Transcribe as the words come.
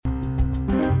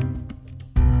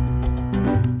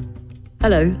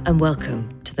Hello and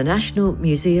welcome to the National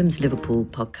Museums Liverpool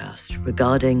podcast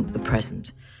regarding the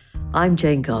present. I'm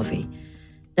Jane Garvey.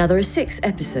 Now, there are 6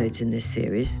 episodes in this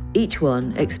series, each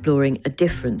one exploring a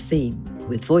different theme,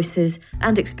 with voices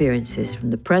and experiences from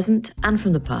the present and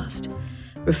from the past,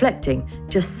 reflecting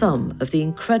just some of the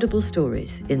incredible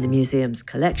stories in the museum's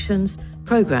collections,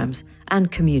 programmes and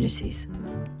communities.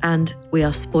 And we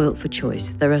are spoilt for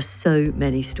choice. There are so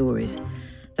many stories.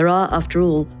 There are, after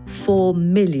all, 4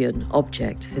 million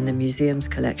objects in the museum's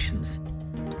collections.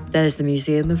 There's the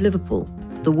Museum of Liverpool,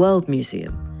 the World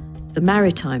Museum, the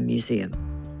Maritime Museum,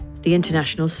 the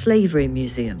International Slavery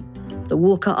Museum, the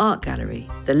Walker Art Gallery,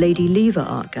 the Lady Lever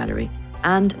Art Gallery,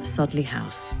 and Sudley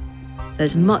House.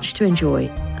 There's much to enjoy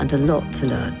and a lot to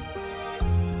learn.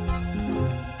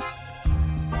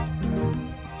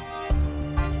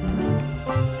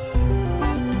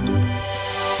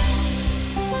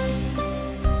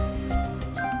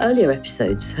 Earlier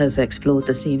episodes have explored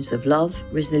the themes of love,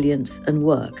 resilience, and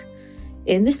work.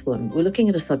 In this one, we're looking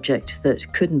at a subject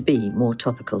that couldn't be more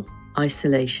topical: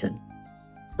 isolation.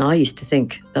 Now, I used to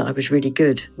think that I was really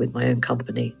good with my own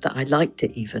company, that I liked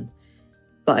it even.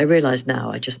 But I realise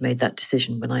now I just made that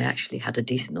decision when I actually had a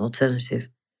decent alternative.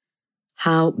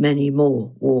 How many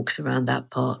more walks around that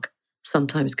park,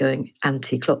 sometimes going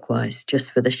anti-clockwise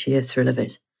just for the sheer thrill of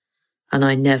it? And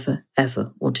I never,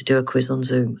 ever want to do a quiz on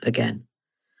Zoom again.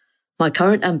 My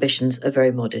current ambitions are very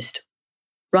modest.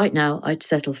 Right now, I'd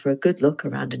settle for a good look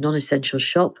around a non-essential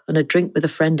shop and a drink with a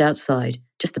friend outside,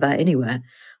 just about anywhere,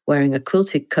 wearing a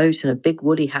quilted coat and a big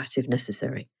woolly hat if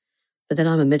necessary. But then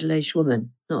I'm a middle-aged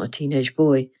woman, not a teenage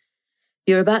boy.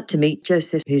 You're about to meet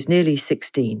Joseph, who's nearly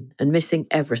 16 and missing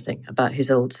everything about his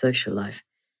old social life,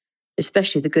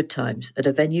 especially the good times at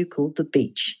a venue called The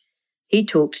Beach. He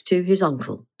talked to his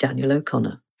uncle, Daniel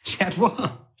O'Connor. Chad,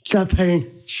 what?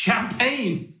 Champagne.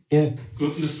 Champagne? Yeah.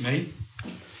 Goodness me.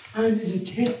 How did it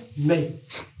hit me?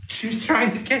 She was trying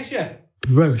to kiss you.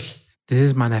 Gross. This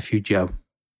is my nephew Joe.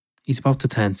 He's about to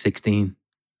turn 16.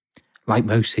 Like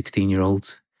most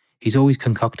 16-year-olds, he's always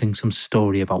concocting some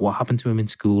story about what happened to him in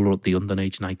school or at the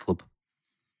underage nightclub.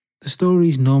 The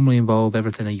stories normally involve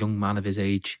everything a young man of his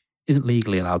age isn't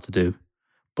legally allowed to do,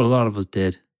 but a lot of us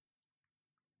did.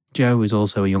 Joe is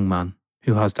also a young man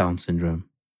who has Down syndrome.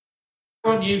 I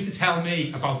want you to tell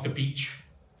me about The Beach,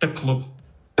 the club.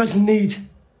 Special needs.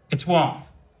 It's what?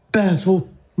 Special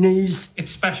needs.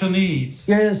 It's special needs.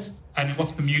 Yes. And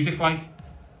what's the music like?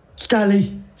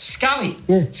 Scally. Scally?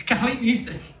 Yeah. Scally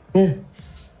music? Yeah.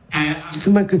 I'm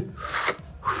Smoking.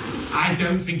 I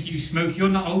don't think you smoke. You're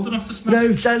not old enough to smoke. No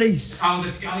Scallies. Oh, the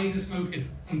Scallies are smoking.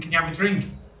 And can you have a drink?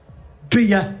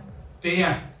 Beer.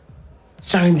 Beer.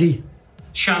 Sandy.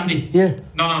 Shandy. Yeah.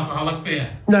 Non-alcoholic beer.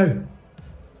 No.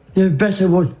 The better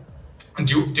one. And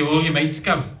do all your mates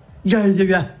go?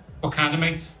 Yeah. What kind of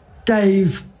mates?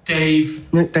 Dave.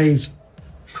 Dave. Not Dave.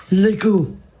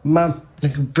 Little mum.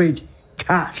 Little big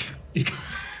cash. He's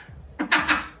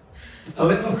got a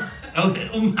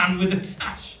little man with a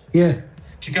tash. Yeah.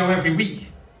 To go every week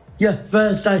Yeah.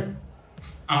 Thursday.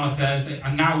 on a Thursday.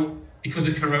 And now, because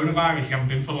of coronavirus, you haven't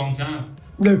been for a long time.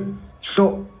 No.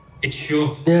 Stop. It's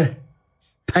short. Yeah.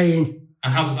 Pain.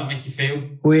 And how does that make you feel?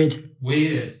 Weird.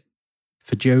 Weird.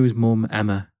 For Joe's mum,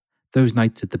 Emma, those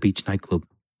nights at the beach nightclub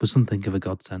was something of a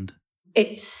godsend.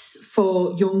 It's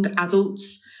for young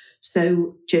adults.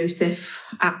 So Joseph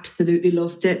absolutely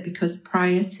loved it because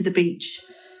prior to the beach,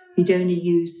 he'd only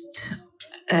used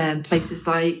places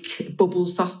like Bubble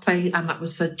Soft Play, and that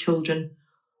was for children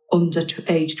under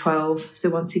age 12. So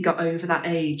once he got over that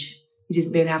age, he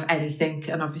didn't really have anything.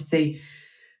 And obviously,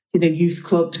 youth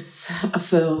clubs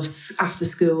for after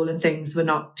school and things were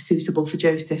not suitable for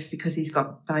Joseph because he's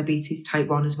got diabetes type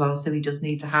 1 as well. So he does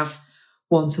need to have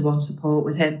one-to-one support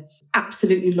with him.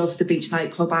 Absolutely loved the beach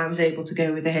nightclub. I was able to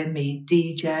go with him. He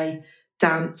DJ,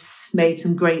 dance, made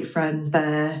some great friends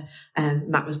there.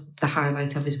 And that was the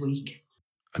highlight of his week.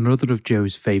 Another of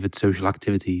Joe's favourite social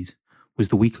activities was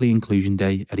the weekly inclusion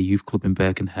day at a youth club in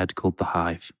Birkenhead called The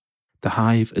Hive. The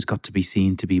Hive has got to be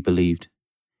seen to be believed.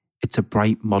 It's a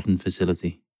bright modern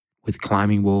facility with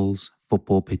climbing walls,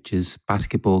 football pitches,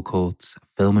 basketball courts,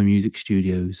 film and music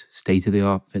studios,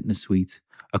 state-of-the-art fitness suite,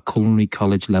 a culinary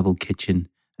college-level kitchen,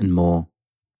 and more.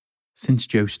 Since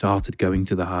Joe started going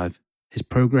to the Hive, his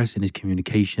progress in his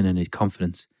communication and his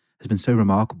confidence has been so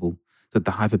remarkable that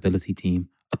the Hive Ability team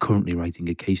are currently writing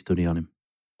a case study on him.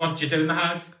 What do you do in the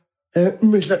Hive?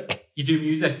 Music. You do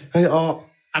music? And art.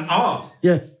 And art?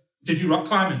 Yeah. Did you rock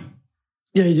climbing?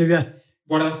 Yeah.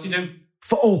 What else do you do?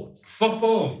 Football.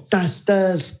 Football?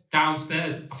 Downstairs.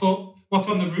 Downstairs. I thought, what's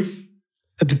on the roof?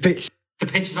 At the pitch. The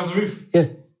pitch is on the roof? Yeah.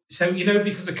 So,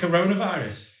 because of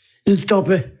coronavirus, You stop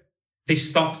it. They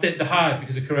stopped it, the Hive,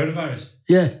 because of coronavirus,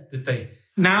 Yeah. did they?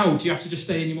 Now, do you have to just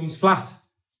stay in your mum's flat?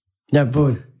 Yeah,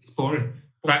 boy. It's boring.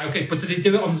 Right, okay, but do they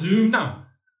do it on Zoom now?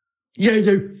 Yeah, you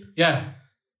do. Yeah,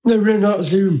 No, we're not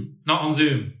Zoom. not on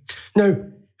Zoom.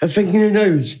 No, a thing in your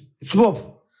nose.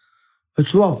 Swab. A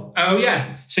swab. Oh,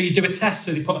 yeah. So you do a test,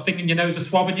 so they put a thing in your nose, a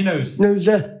swab in your nose. Nose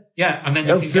there. Yeah, and then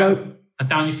you It'll can go float. and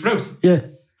down your throat. Yeah.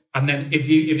 And then if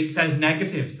it says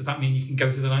negative, does that mean you can go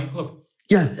to the nightclub?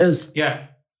 Yeah, it's. Yeah.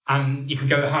 And you can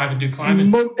go to the Hive and do climbing.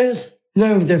 Mum is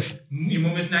negative. Your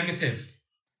mum is negative.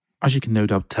 As you can no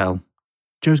doubt tell,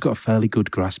 Joe's got a fairly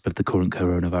good grasp of the current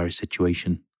coronavirus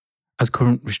situation. As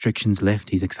current restrictions lift,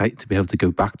 he's excited to be able to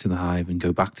go back to the Hive and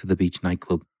go back to the beach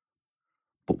nightclub.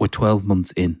 But we're 12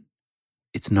 months in.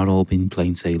 It's not all been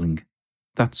plain sailing.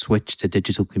 That switch to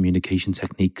digital communication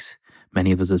techniques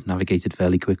many of us have navigated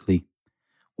fairly quickly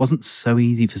wasn't so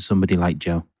easy for somebody like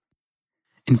Joe.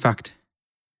 In fact,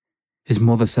 his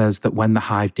mother says that when the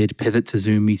Hive did pivot to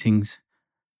Zoom meetings,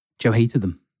 Joe hated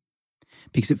them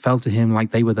because it felt to him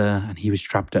like they were there and he was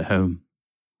trapped at home.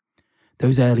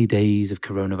 Those early days of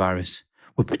coronavirus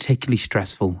were particularly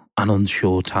stressful and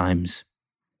unsure times.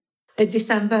 In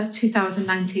December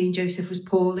 2019, Joseph was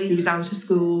poorly. He was out of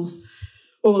school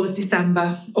all of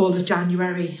December, all of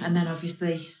January, and then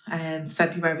obviously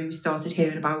February we started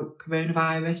hearing about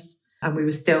coronavirus, and we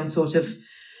were still sort of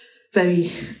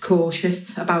very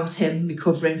cautious about him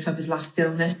recovering from his last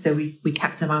illness. So we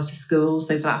kept him out of school.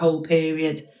 So for that whole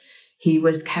period, he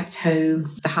was kept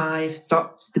home. The Hive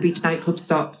stopped, the beach nightclub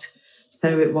stopped.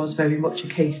 So it was very much a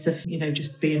case of,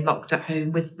 just being locked at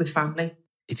home with family.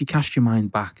 If you cast your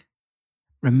mind back,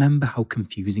 remember how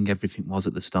confusing everything was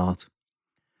at the start.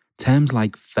 Terms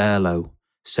like furlough,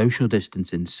 social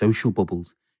distancing, social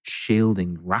bubbles,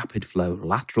 shielding, rapid flow,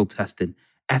 lateral testing,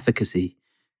 efficacy,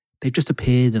 they've just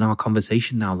appeared in our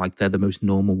conversation now like they're the most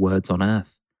normal words on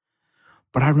earth.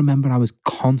 But I remember I was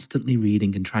constantly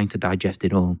reading and trying to digest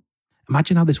it all.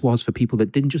 Imagine how this was for people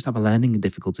that didn't just have a learning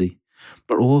difficulty,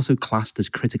 but also classed as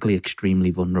critically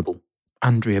extremely vulnerable.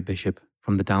 Andrea Bishop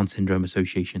from the Down Syndrome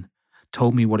Association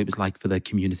told me what it was like for their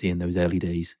community in those early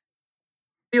days.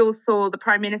 We all saw the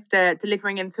Prime Minister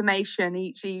delivering information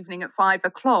each evening at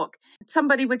 5:00.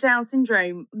 Somebody with Down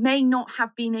syndrome may not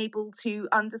have been able to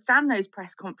understand those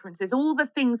press conferences, all the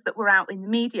things that were out in the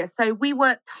media. So we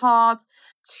worked hard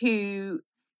to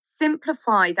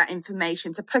simplify that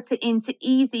information, to put it into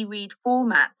easy read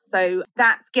formats. So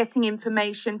that's getting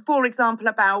information, for example,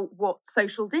 about what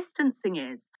social distancing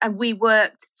is. And we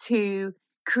worked to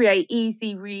create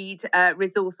easy read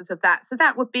resources of that. So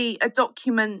that would be a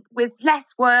document with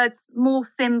less words, more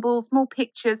symbols, more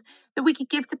pictures that we could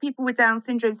give to people with Down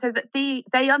syndrome so that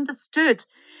they understood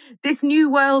this new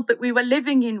world that we were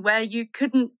living in, where you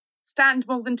couldn't stand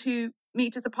more than 2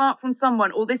 meters apart from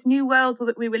someone, or this new world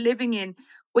that we were living in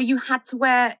where you had to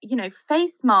wear,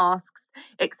 face masks,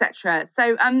 etc.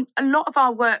 So a lot of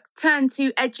our work turned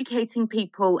to educating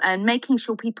people and making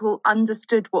sure people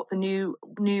understood what the new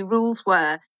rules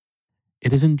were.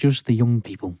 It isn't just the young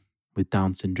people with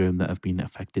Down syndrome that have been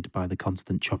affected by the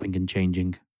constant chopping and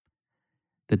changing.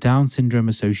 The Down Syndrome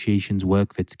Association's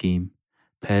WorkFit scheme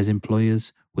pairs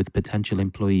employers with potential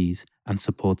employees and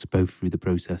supports both through the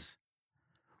process.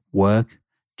 Work,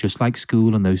 just like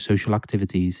school and those social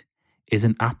activities, is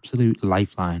an absolute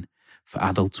lifeline for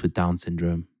adults with Down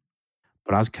syndrome.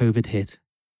 But as COVID hit,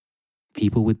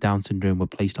 people with Down syndrome were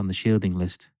placed on the shielding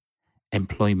list.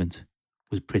 Employment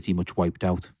was pretty much wiped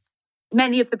out.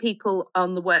 Many of the people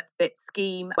on the WorkFit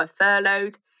scheme were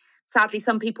furloughed. Sadly,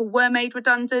 some people were made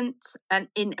redundant, and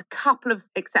in a couple of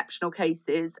exceptional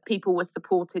cases, people were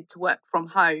supported to work from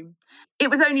home. It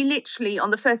was only literally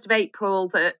on the 1st of April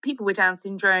that people with Down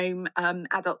syndrome,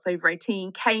 adults over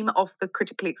 18, came off the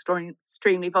critically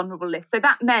extremely vulnerable list. So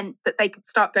that meant that they could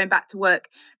start going back to work.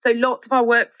 So lots of our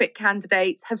WorkFit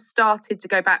candidates have started to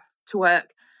go back to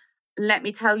work. Let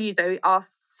me tell you, they are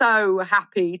so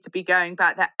happy to be going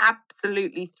back. They're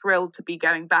absolutely thrilled to be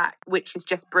going back, which is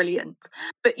just brilliant.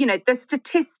 But, the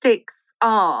statistics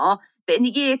are that in the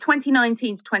year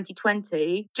 2019 to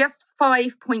 2020, just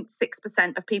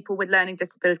 5.6% of people with learning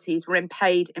disabilities were in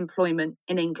paid employment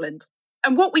in England.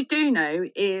 And what we do know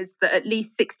is that at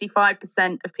least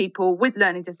 65% of people with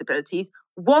learning disabilities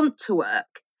want to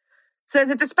work. So there's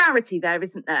a disparity there,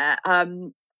 isn't there?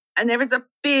 And there is a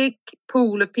big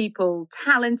pool of people,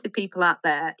 talented people out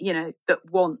there, that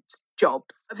want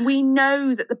jobs. We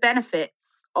know that the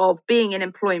benefits of being in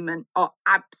employment are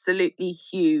absolutely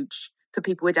huge for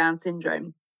people with Down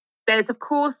syndrome. There's, of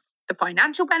course, the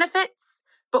financial benefits,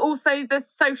 but also the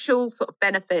social sort of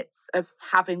benefits of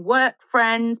having work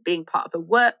friends, being part of a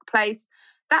workplace.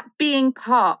 That being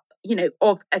part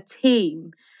of a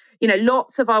team.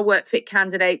 Lots of our WorkFit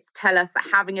candidates tell us that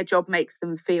having a job makes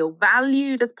them feel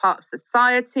valued as part of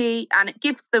society, and it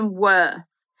gives them worth.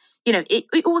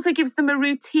 It also gives them a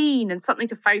routine and something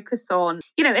to focus on,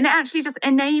 and it actually just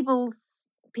enables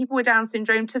people with Down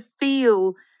syndrome to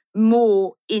feel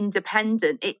more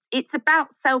independent. It's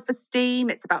about self-esteem,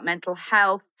 it's about mental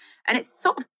health, and it's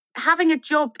sort of having a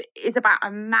job is about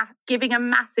giving a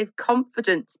massive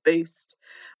confidence boost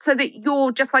so that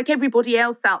you're just like everybody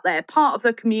else out there, part of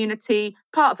the community,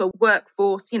 part of a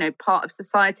workforce, part of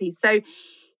society. So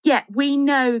yeah, we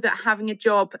know that having a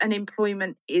job and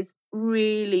employment is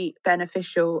really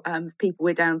beneficial for people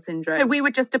with Down syndrome. So we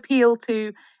would just appeal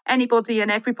to anybody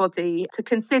and everybody to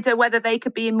consider whether they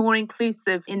could be more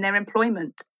inclusive in their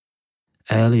employment.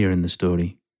 Earlier in the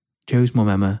story, Joe's mum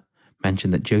Emma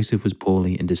mentioned that Joseph was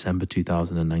poorly in December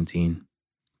 2019.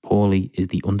 Poorly is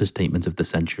the understatement of the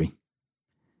century.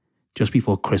 Just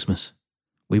before Christmas,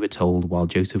 we were told while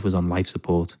Joseph was on life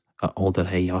support at Alder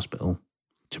Hey Hospital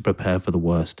to prepare for the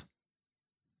worst.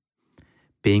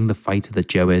 Being the fighter that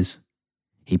Joe is,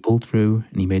 he pulled through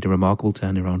and he made a remarkable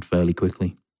turnaround fairly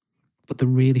quickly. But the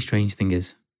really strange thing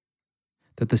is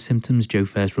that the symptoms Joe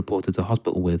first reported to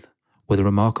hospital with were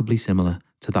remarkably similar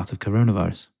to that of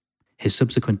coronavirus. His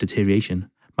subsequent deterioration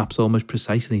maps almost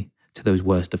precisely to those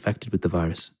worst affected with the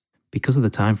virus. Because of the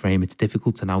time frame, it's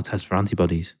difficult to now test for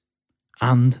antibodies.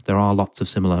 And there are lots of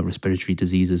similar respiratory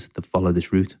diseases that follow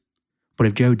this route. But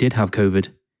if Joe did have COVID,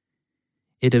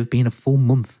 it'd have been a full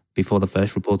month before the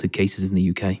first reported cases in the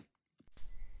UK.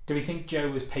 Do we think Joe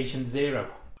was patient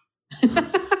zero?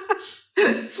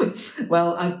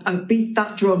 Well, I beat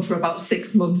that drum for about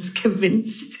 6 months,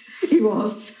 convinced he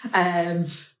was.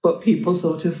 But people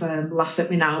sort of laugh at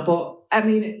me now. But I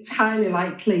mean, it's highly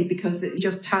likely because it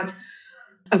just had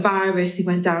a virus. He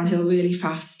went downhill really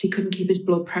fast. He couldn't keep his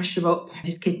blood pressure up.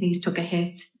 His kidneys took a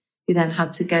hit. He then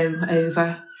had to go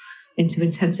over into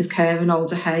intensive care in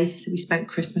Alder Hey. So we spent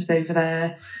Christmas over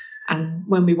there. And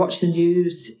when we watch the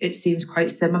news, it seems quite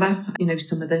similar.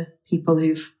 Some of the people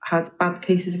who've had bad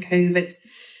cases of COVID.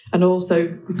 And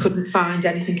also, we couldn't find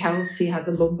anything else. He had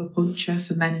a lumbar puncture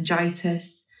for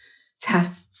meningitis,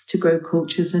 tests to grow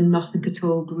cultures, and nothing at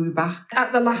all grew back.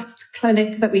 At the last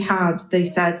clinic that we had, they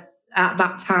said at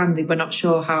that time they were not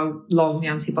sure how long the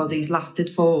antibodies lasted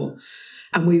for.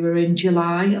 And we were in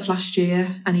July of last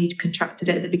year, and he'd contracted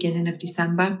it at the beginning of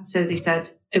December. So they said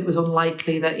it was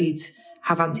unlikely that he'd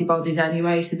have antibodies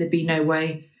anyway, so there'd be no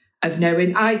way of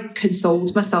knowing. I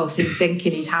consoled myself in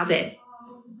thinking he'd had it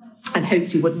and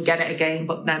hoped he wouldn't get it again.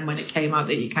 But then when it came out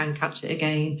that you can catch it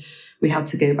again, we had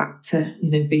to go back to,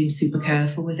 being super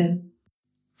careful with him.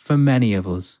 For many of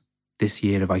us, this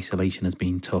year of isolation has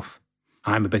been tough.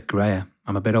 I'm a bit greyer,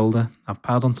 I'm a bit older, I've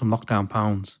piled on some lockdown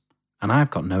pounds, and I've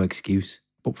got no excuse.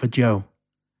 But for Joe,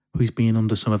 who's been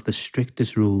under some of the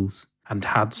strictest rules and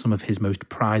had some of his most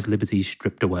prized liberties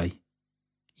stripped away,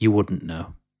 you wouldn't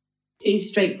know. He's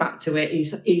straight back to it.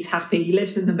 He's happy. He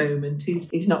lives in the moment.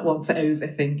 He's not one for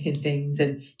overthinking things.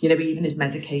 And, even his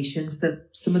medications,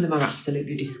 some of them are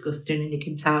absolutely disgusting. And you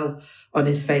can tell on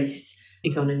his face,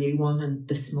 he's on a new one. And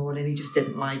this morning, he just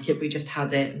didn't like it. We just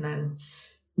had it and then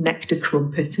necked a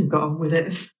crumpet and got on with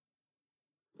it.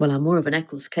 Well, I'm more of an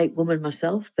Eccles Cape woman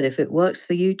myself, but if it works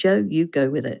for you, Joe, you go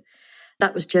with it.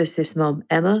 That was Joseph's mum,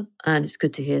 Emma, and it's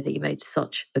good to hear that you made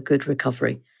such a good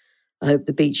recovery. I hope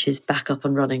the beach is back up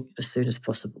and running as soon as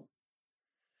possible.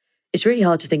 It's really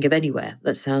hard to think of anywhere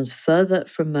that sounds further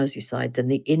from Merseyside than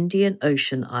the Indian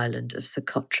Ocean island of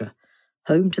Socotra,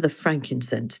 home to the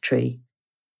frankincense tree.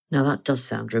 Now that does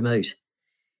sound remote.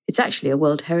 It's actually a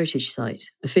World Heritage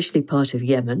Site, officially part of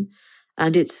Yemen,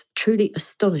 and its truly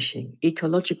astonishing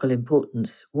ecological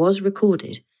importance was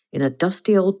recorded in a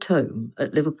dusty old tome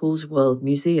at Liverpool's World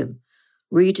Museum,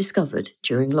 rediscovered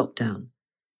during lockdown.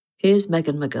 Here's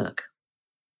Megan McGurk.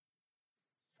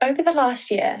 Over the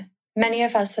last year, many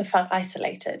of us have felt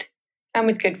isolated, and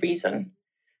with good reason.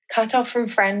 Cut off from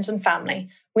friends and family,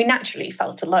 we naturally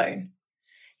felt alone.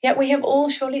 Yet we have all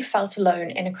surely felt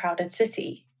alone in a crowded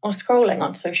city or scrolling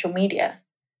on social media.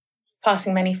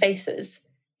 Passing many faces,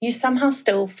 you somehow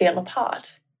still feel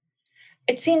apart.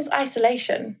 It seems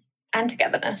isolation and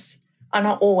togetherness are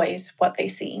not always what they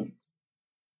seem.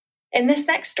 In this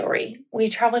next story, we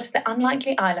travel to the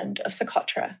unlikely island of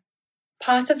Socotra.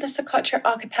 Part of the Socotra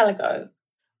archipelago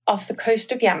off the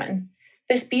coast of Yemen,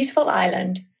 this beautiful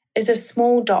island is a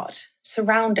small dot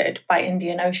surrounded by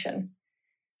Indian Ocean.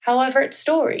 However, its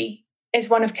story is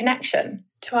one of connection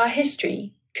to our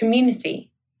history,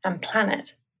 community, and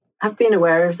planet. I've been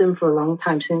aware of them for a long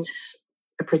time, since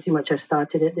I pretty much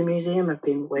started at the museum. I've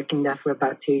been working there for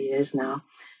about 2 years now.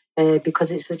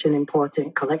 because it's such an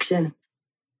important collection.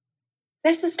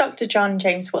 This is Dr. John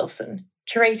James Wilson,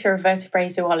 curator of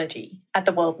vertebrate zoology at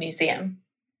the World Museum.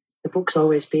 The book's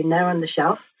always been there on the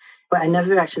shelf, but I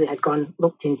never actually had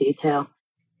looked in detail.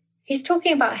 He's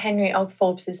talking about Henry Og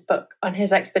Forbes' book on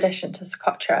his expedition to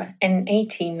Socotra in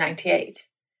 1898.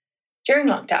 During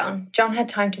lockdown, John had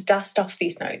time to dust off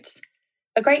these notes.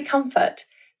 A great comfort,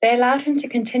 they allowed him to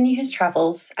continue his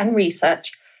travels and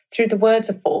research through the words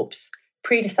of Forbes,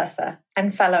 predecessor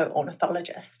and fellow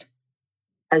ornithologist.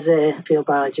 As a field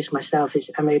biologist myself,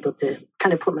 I'm able to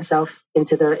kind of put myself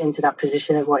into that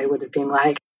position of what it would have been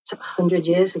like 100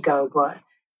 years ago, but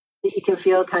you can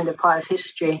feel kind of part of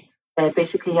history.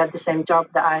 Basically, he had the same job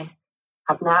that I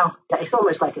have now. It's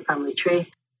almost like a family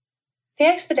tree. The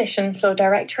expedition saw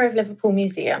Director of Liverpool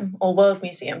Museum, or World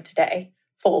Museum today,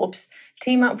 Forbes,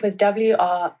 team up with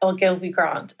W.R. Ogilvy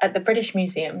Grant at the British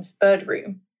Museum's Bird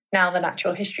Room, now the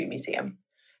Natural History Museum,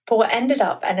 for what ended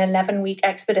up an 11-week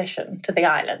expedition to the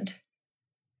island.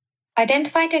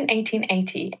 Identified in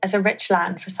 1880 as a rich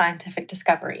land for scientific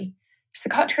discovery,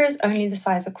 Socotra is only the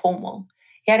size of Cornwall,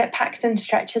 yet it packs in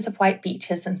stretches of white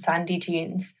beaches and sandy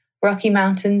dunes, rocky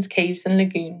mountains, caves and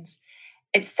lagoons.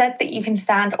 It's said that you can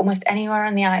stand almost anywhere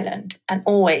on the island and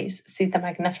always see the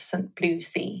magnificent blue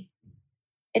sea.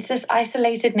 It's this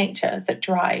isolated nature that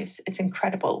drives its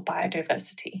incredible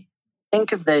biodiversity.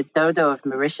 Think of the dodo of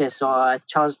Mauritius or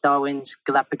Charles Darwin's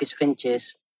Galapagos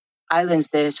finches. Islands,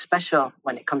 they're special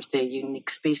when it comes to unique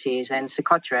species, and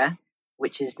Socotra,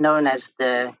 which is known as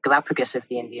the Galapagos of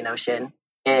the Indian Ocean,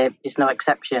 is no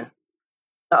exception.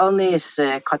 Not only is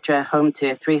Socotra home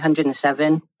to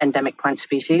 307 endemic plant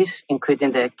species,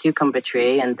 including the cucumber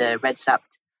tree and the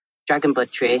red-sapped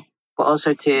dragonblood tree, but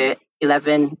also to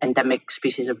 11 endemic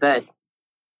species of bird.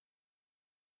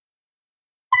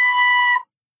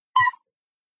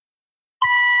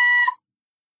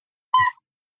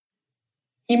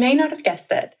 You may not have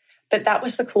guessed it, but that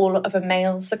was the call of a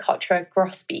male Socotra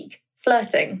grosbeak,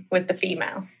 flirting with the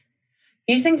female.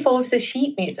 Using Forbes'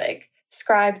 sheet music,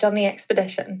 scribed on the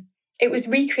expedition, it was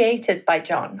recreated by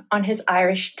John on his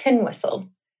Irish tin whistle.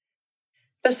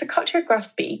 The Socotra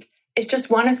grosbeak is just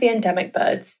one of the endemic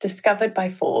birds discovered by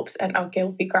Forbes and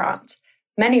Ogilvy Grant,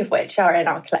 many of which are in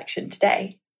our collection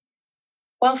today.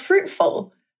 While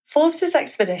fruitful, Forbes'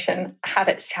 expedition had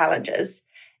its challenges,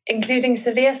 including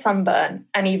severe sunburn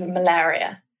and even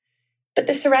malaria. But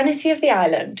the serenity of the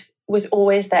island was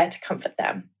always there to comfort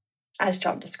them, as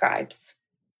John describes.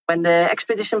 When the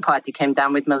expedition party came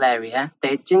down with malaria,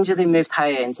 they gingerly moved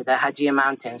higher into the Hadjia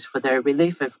Mountains for the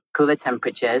relief of cooler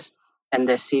temperatures and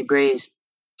the sea breeze.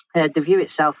 The view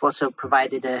itself also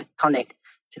provided a tonic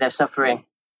to their suffering.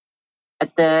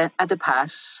 At the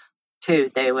pass,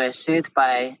 too, they were soothed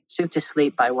to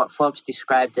sleep by what Forbes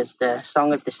described as the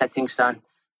song of the setting sun,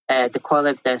 the call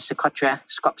of the Socotra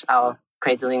scops owl,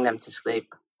 cradling them to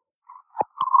sleep.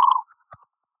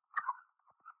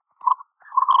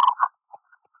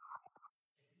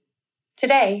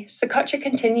 Today, Socotra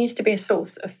continues to be a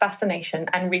source of fascination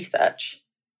and research.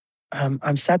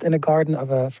 I'm sat in a garden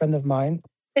of a friend of mine.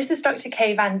 This is Dr.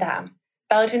 Kay Van Dam,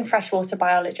 Belgian freshwater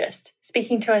biologist,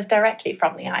 speaking to us directly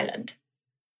from the island.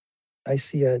 I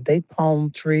see a date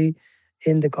palm tree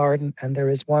in the garden, and there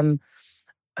is one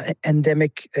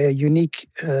endemic, unique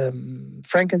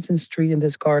frankincense tree in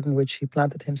this garden, which he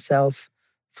planted himself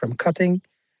from cutting,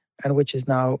 and which is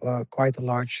now quite a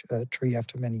large tree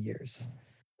after many years.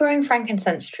 Growing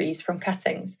frankincense trees from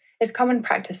cuttings is common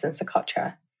practice in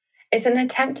Socotra. It's an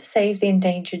attempt to save the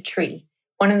endangered tree,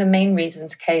 one of the main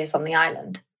reasons Kay is on the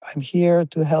island. I'm here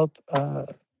to help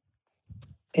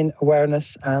in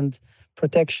awareness and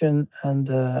protection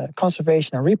and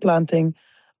conservation and replanting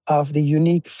of the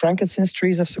unique frankincense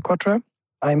trees of Socotra.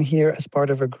 I'm here as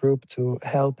part of a group to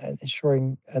help in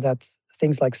ensuring that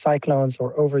things like cyclones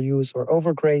or overuse or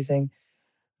overgrazing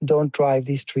don't drive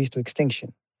these trees to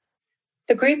extinction.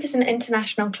 The group is an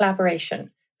international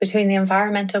collaboration between the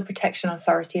Environmental Protection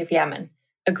Authority of Yemen,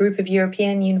 a group of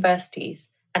European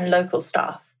universities, and local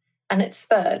staff, and it's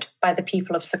spurred by the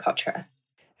people of Socotra.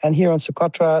 And here on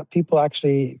Socotra, people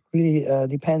actually really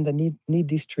depend and need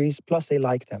these trees, plus they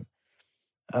like them.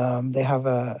 They have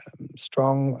a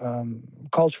strong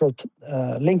cultural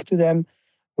link to them,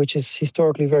 which is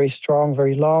historically very strong,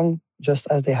 very long, just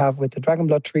as they have with the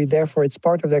dragonblood tree. Therefore, it's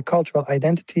part of their cultural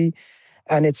identity,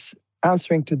 and it's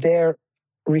answering to their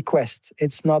request.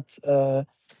 It's not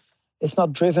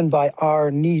driven by our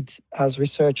need as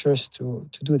researchers to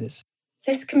do this.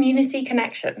 This community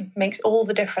connection makes all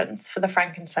the difference for the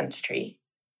frankincense tree.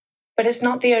 But it's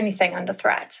not the only thing under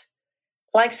threat.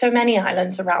 Like so many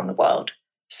islands around the world,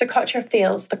 Socotra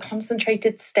feels the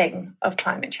concentrated sting of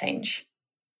climate change.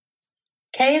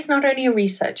 Kay is not only a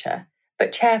researcher,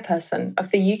 but chairperson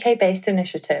of the UK-based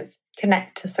initiative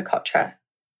Connect to Socotra.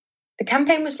 The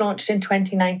campaign was launched in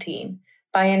 2019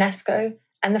 by UNESCO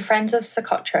and the Friends of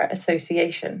Socotra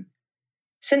Association.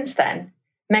 Since then,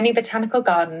 many botanical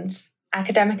gardens,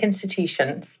 academic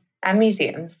institutions, and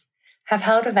museums have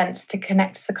held events to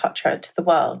connect Socotra to the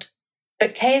world.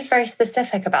 But Kay is very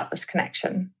specific about this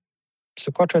connection.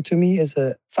 Socotra to me is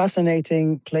a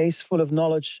fascinating place full of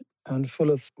knowledge and full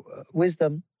of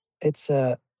wisdom. It's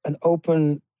an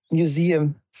open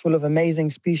museum full of amazing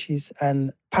species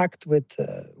and packed with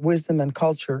wisdom and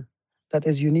culture that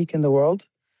is unique in the world.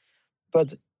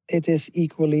 But it is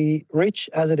equally rich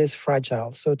as it is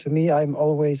fragile. So to me, I'm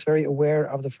always very aware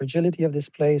of the fragility of this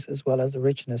place as well as the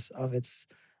richness of its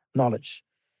knowledge.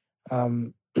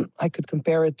 I could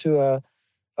compare it to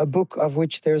a book of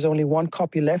which there's only one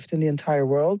copy left in the entire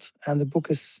world, and the book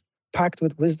is packed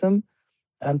with wisdom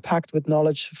and packed with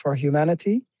knowledge for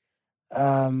humanity.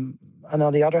 And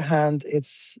on the other hand,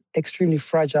 it's extremely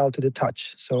fragile to the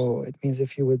touch. So it means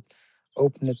if you would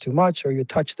open it too much or you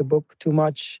touch the book too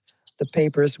much, the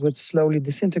papers would slowly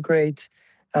disintegrate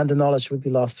and the knowledge would be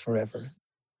lost forever.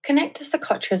 Connect to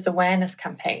Socotra's awareness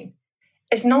campaign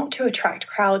is not to attract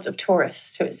crowds of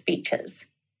tourists to its beaches.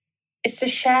 It's to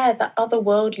share the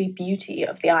otherworldly beauty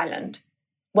of the island,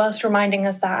 whilst reminding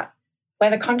us that,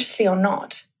 whether consciously or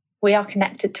not, we are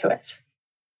connected to it.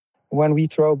 When we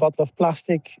throw a bottle of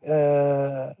plastic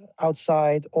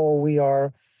outside, or we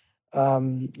are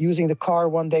using the car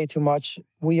one day too much,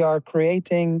 we are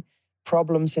creating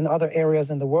problems in other areas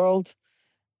in the world,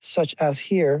 such as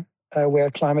here,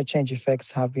 where climate change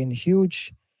effects have been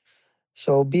huge.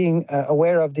 So being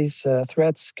aware of these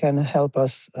threats can help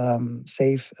us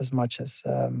save as much as,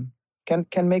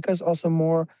 can make us also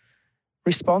more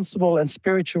responsible and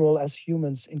spiritual as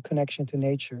humans in connection to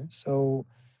nature. So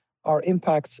our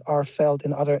impacts are felt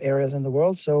in other areas in the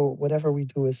world. So whatever we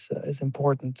do is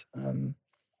important,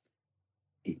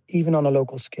 even on a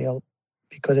local scale,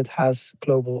 because it has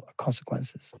global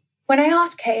consequences. When I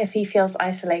ask Kay if he feels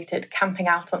isolated camping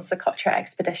out on Socotra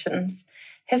expeditions,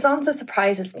 his answer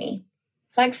surprises me.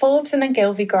 Like Forbes and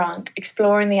Ogilvy Grant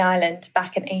exploring the island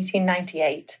back in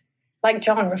 1898, like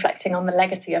John reflecting on the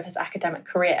legacy of his academic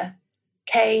career,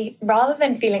 Kay, rather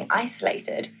than feeling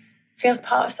isolated, feels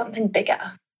part of something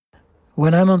bigger.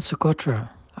 When I'm on Socotra,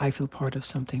 I feel part of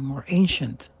something more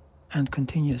ancient and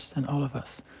continuous than all of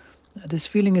us. This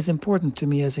feeling is important to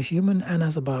me as a human and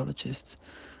as a biologist.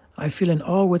 I feel in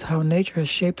awe with how nature has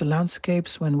shaped the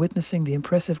landscapes when witnessing the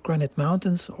impressive granite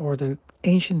mountains or the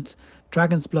ancient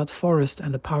Dragon's Blood forest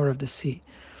and the power of the sea.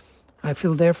 I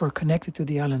feel therefore connected to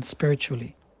the island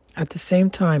spiritually. At the same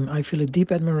time, I feel a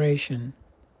deep admiration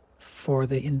for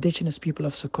the indigenous people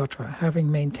of Socotra,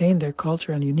 having maintained their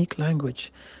culture and unique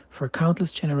language for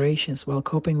countless generations while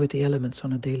coping with the elements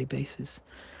on a daily basis.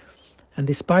 And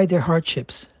despite their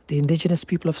hardships, the indigenous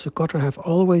people of Socotra have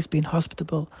always been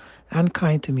hospitable and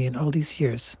kind to me in all these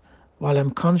years, while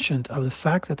I'm conscious of the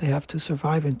fact that they have to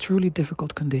survive in truly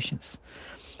difficult conditions.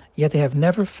 Yet they have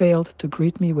never failed to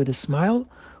greet me with a smile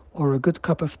or a good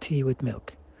cup of tea with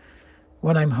milk.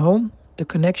 When I'm home, the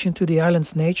connection to the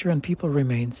island's nature and people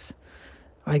remains.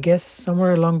 I guess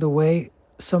somewhere along the way,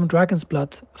 some dragon's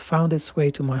blood found its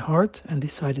way to my heart and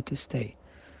decided to stay.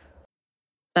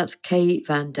 That's Kay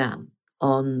Van Dam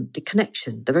on the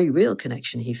connection, the very real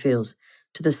connection he feels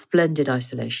to the splendid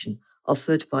isolation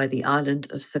offered by the island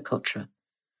of Socotra.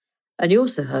 And you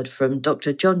also heard from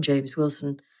Dr. John James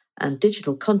Wilson and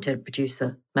digital content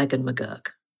producer Megan McGurk.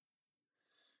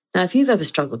 Now, if you've ever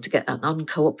struggled to get an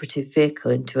uncooperative vehicle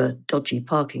into a dodgy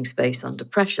parking space under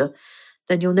pressure,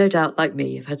 then you'll no doubt, like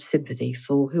me, have had sympathy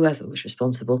for whoever was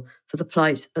responsible for the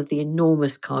plight of the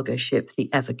enormous cargo ship,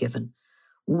 the Ever Given,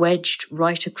 wedged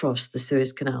right across the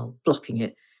Suez Canal, blocking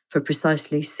it for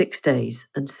precisely 6 days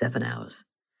and 7 hours.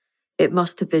 It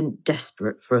must have been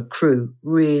desperate for a crew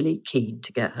really keen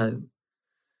to get home.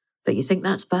 But you think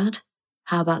that's bad?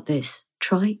 How about this?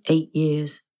 Try 8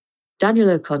 years.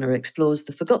 Daniel O'Connor explores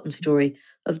the forgotten story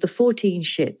of the 14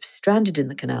 ships stranded in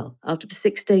the canal after the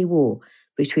 6-day war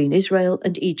between Israel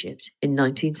and Egypt in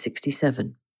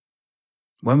 1967.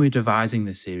 When we were devising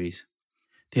this series,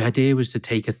 the idea was to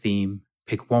take a theme,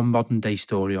 pick one modern-day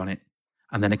story on it,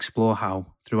 and then explore how,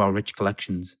 through our rich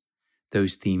collections,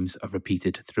 those themes are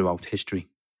repeated throughout history.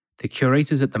 The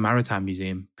curators at the Maritime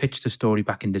Museum pitched a story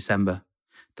back in December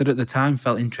that at the time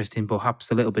felt interesting but perhaps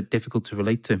a little bit difficult to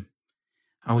relate to.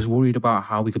 I was worried about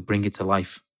how we could bring it to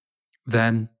life.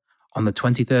 Then, on the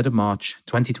 23rd of March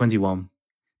 2021,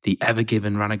 the Ever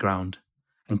Given ran aground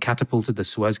and catapulted the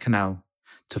Suez Canal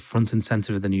to front and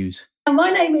centre of the news.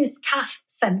 My name is Kath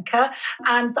Senker,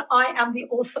 and I am the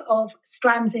author of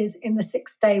Stranded in the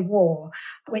 6-Day War,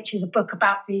 which is a book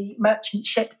about the merchant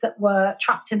ships that were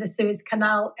trapped in the Suez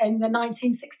Canal in the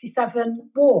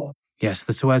 1967 war. Yes,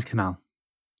 the Suez Canal.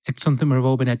 It's something we've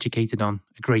all been educated on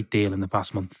a great deal in the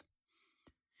past month.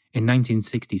 In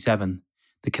 1967,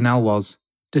 the canal was,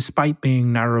 despite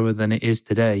being narrower than it is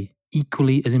today,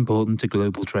 equally as important to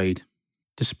global trade.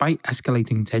 Despite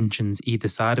escalating tensions either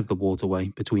side of the waterway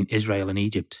between Israel and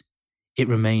Egypt, it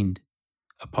remained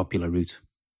a popular route.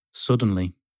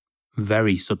 Suddenly,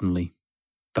 very suddenly,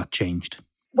 that changed.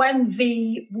 When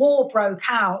the war broke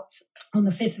out on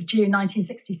the 5th of June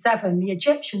 1967, the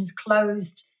Egyptians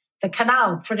closed the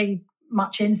canal pretty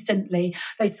much instantly.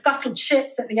 They scuttled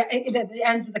ships at the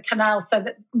ends of the canal so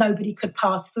that nobody could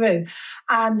pass through.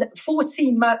 And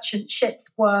 14 merchant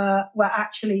ships were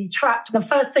actually trapped. The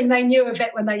first thing they knew of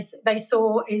it when they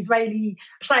saw Israeli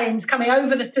planes coming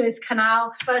over the Suez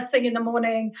Canal, first thing in the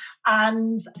morning,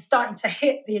 and starting to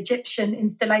hit the Egyptian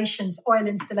installations, oil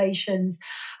installations.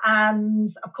 And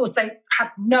of course, they had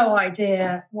no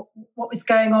idea what was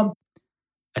going on.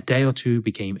 A day or two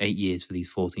became 8 years for these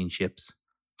 14 ships,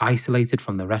 isolated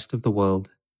from the rest of the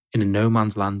world in a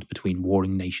no-man's land between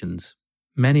warring nations.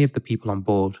 Many of the people on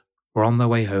board were on their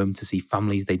way home to see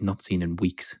families they'd not seen in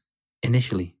weeks.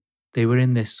 Initially, they were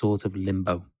in this sort of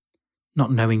limbo,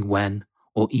 not knowing when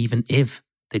or even if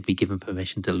they'd be given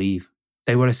permission to leave.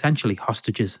 They were essentially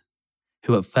hostages,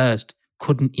 who at first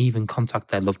couldn't even contact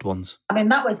their loved ones. I mean,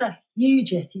 that was a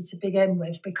huge issue to begin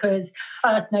with because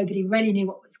first nobody really knew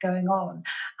what was going on.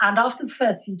 And after the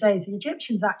first few days, the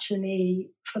Egyptians actually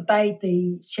forbade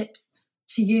the ships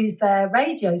to use their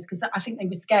radios because I think they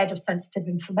were scared of sensitive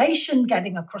information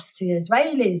getting across to the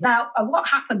Israelis. Now, what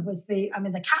happened was the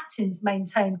captains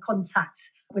maintained contact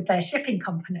with their shipping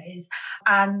companies,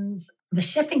 and the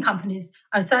shipping companies,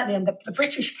 and certainly in the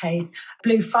British case,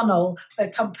 Blue Funnel, the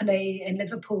company in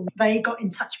Liverpool, they got in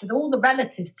touch with all the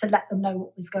relatives to let them know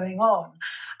what was going on.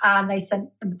 And they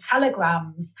sent them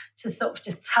telegrams to sort of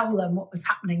just tell them what was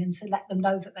happening and to let them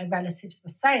know that their relatives were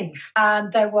safe.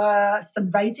 And there were some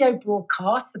radio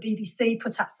broadcasts. The BBC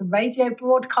put up some radio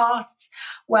broadcasts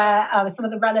where some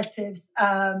of the relatives,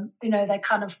 they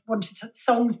kind of wanted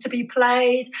songs to be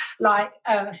played, like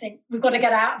I think We've Got to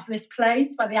Get Out of This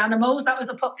Place by the Animals. That was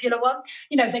a popular one.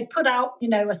 They put out,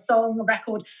 a song, a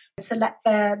record to let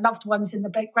their loved ones in the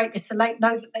Great Bitter Lake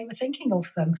know that they were thinking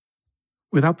of them.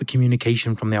 Without the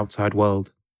communication from the outside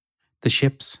world, the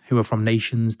ships, who were from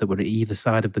nations that were at either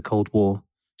side of the Cold War,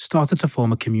 started to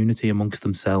form a community amongst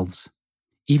themselves,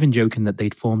 even joking that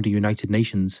they'd formed a United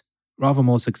Nations rather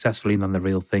more successfully than the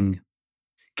real thing.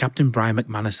 Captain Brian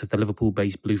McManus of the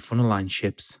Liverpool-based Blue Funnel Line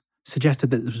ships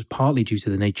suggested that this was partly due to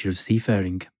the nature of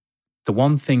seafaring. The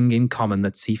one thing in common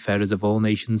that seafarers of all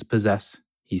nations possess,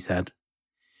 he said,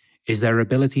 is their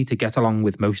ability to get along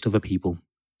with most other people.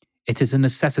 It is a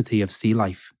necessity of sea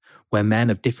life, where men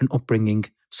of different upbringing,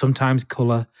 sometimes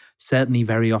colour, certainly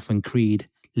very often creed,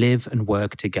 live and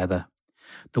work together.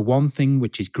 The one thing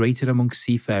which is greater amongst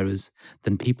seafarers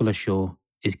than people ashore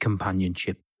is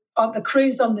companionship. The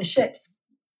crews on the ships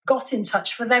got in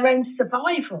touch for their own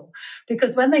survival,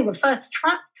 because when they were first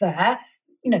trapped there,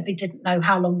 they didn't know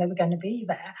how long they were going to be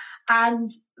there. And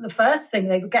the first thing,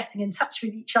 they were getting in touch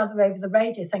with each other over the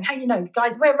radio saying, hey,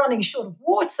 guys, we're running short of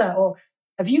water, or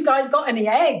have you guys got any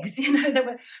eggs?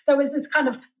 There was this kind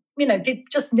of,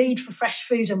 just need for fresh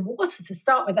food and water to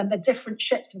start with, and the different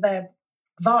ships with their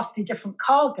vastly different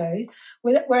cargoes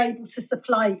were able to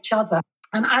supply each other.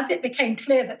 And as it became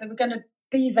clear that they were going to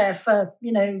be there for,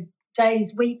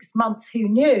 days, weeks, months, who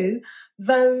knew,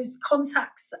 those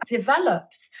contacts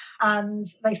developed. And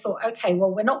they thought, okay,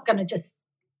 well, we're not going to just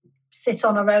sit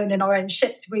on our own in our own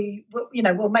ships.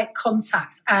 We'll make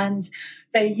contact. And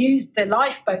they used the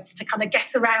lifeboats to kind of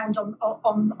get around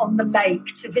on the lake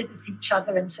to visit each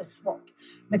other and to swap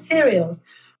materials.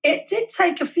 It did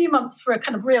take a few months for a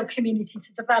kind of real community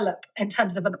to develop in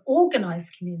terms of an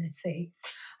organised community.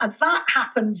 And that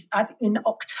happened, I think, in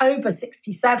October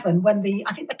 67, when the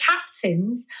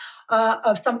captains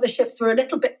of some of the ships were a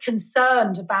little bit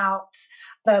concerned about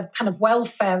the kind of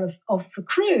welfare of the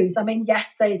crews. I mean,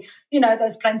 yes, there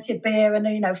was plenty of beer and,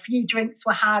 a few drinks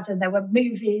were had and there were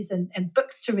movies and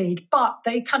books to read. But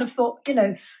they kind of thought,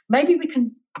 maybe we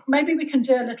can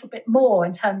do a little bit more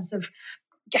in terms of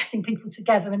getting people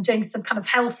together and doing some kind of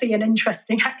healthy and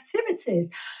interesting activities.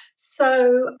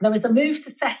 So there was a move to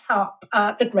set up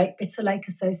the Great Bitter Lake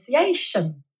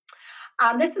Association.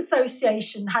 And this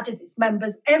association had as its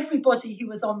members everybody who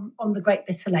was on the Great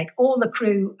Bitter Lake. All the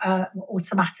crew were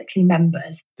automatically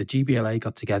members. The GBLA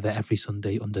got together every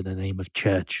Sunday under the name of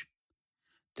church.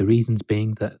 The reasons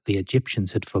being that the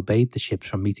Egyptians had forbade the ships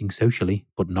from meeting socially,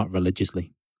 but not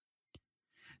religiously.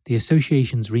 The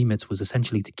association's remit was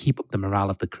essentially to keep up the morale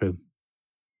of the crew.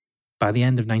 By the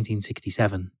end of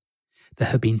 1967, there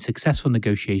had been successful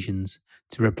negotiations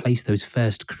to replace those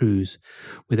first crews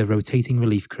with a rotating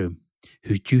relief crew,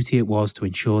 whose duty it was to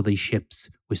ensure these ships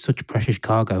with such precious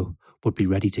cargo would be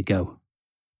ready to go.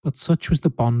 But such was the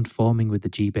bond forming with the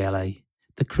GBLA,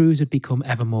 the crews had become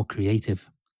ever more creative.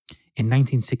 In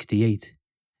 1968,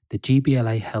 the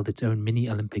GBLA held its own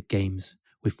mini-Olympic Games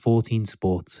with 14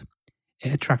 sports.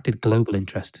 It attracted global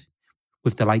interest,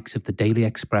 with the likes of the Daily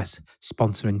Express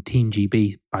sponsoring Team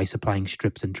GB by supplying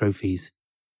strips and trophies.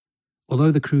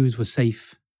 Although the crews were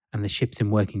safe and the ships in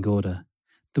working order,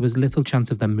 there was little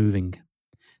chance of them moving.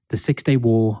 The Six-Day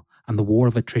War and the war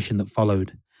of attrition that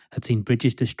followed had seen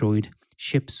bridges destroyed,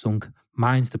 ships sunk,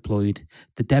 mines deployed,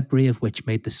 the debris of which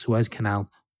made the Suez Canal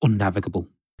unnavigable.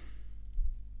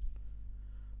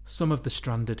 Some of the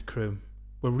stranded crew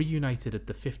were reunited at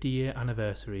the 50-year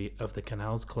anniversary of the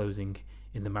canal's closing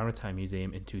in the Maritime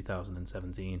Museum in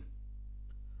 2017.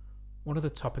 One of the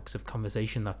topics of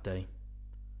conversation that day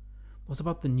was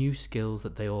about the new skills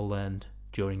that they all learned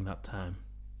during that time.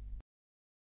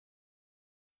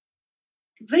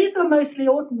 These are mostly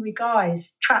ordinary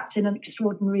guys trapped in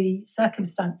extraordinary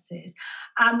circumstances.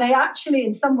 And they actually,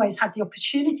 in some ways, had the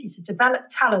opportunity to develop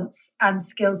talents and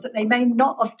skills that they may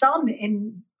not have done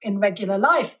in regular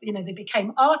life. You know, they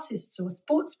became artists or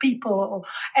sports people or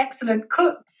excellent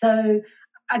cooks. So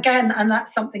again, and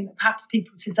that's something that perhaps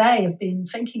people today have been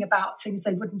thinking about, things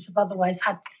they wouldn't have otherwise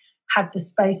had the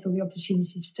space or the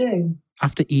opportunity to do.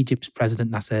 After Egypt's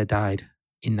President Nasser died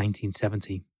in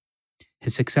 1970,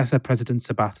 his successor, President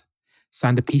Sabat,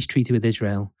 signed a peace treaty with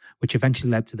Israel, which eventually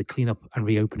led to the cleanup and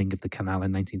reopening of the canal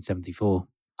in 1974.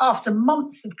 After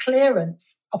months of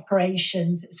clearance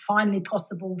operations, it was finally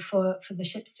possible for the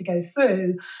ships to go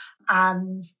through.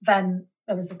 And then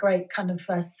there was a great kind of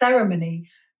ceremony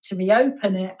to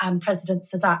reopen it. And President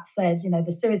Sadat said, you know,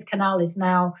 the Suez Canal is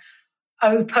now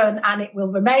open and it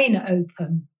will remain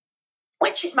open,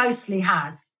 which it mostly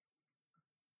has.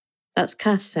 That's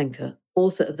Kath Senker,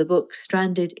 author of the book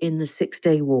Stranded in the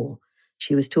Six-Day War.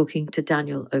 She was talking to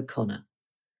Daniel O'Connor.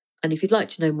 And if you'd like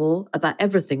to know more about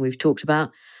everything we've talked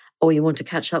about, or you want to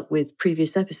catch up with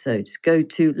previous episodes, go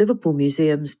to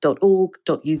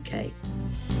liverpoolmuseums.org.uk.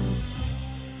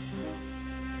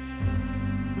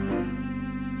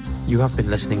 You have been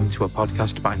listening to a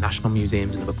podcast by National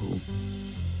Museums Liverpool.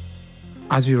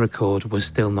 As we record, we're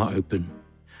still not open,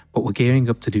 but we're gearing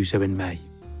up to do so in May.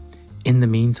 In the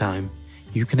meantime,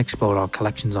 you can explore our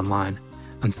collections online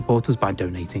and support us by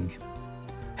donating.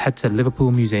 Head to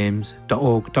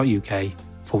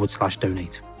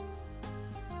liverpoolmuseums.org.uk/donate.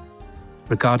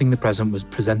 Regarding the Present was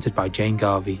presented by Jane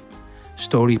Garvey,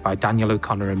 stories by Daniel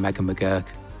O'Connor and Megan McGurk,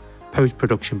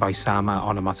 post-production by Sam at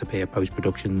Onomatopoeia Post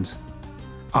Productions,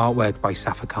 artwork by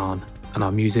Safa Khan, and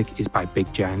our music is by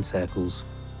Big Giant Circles.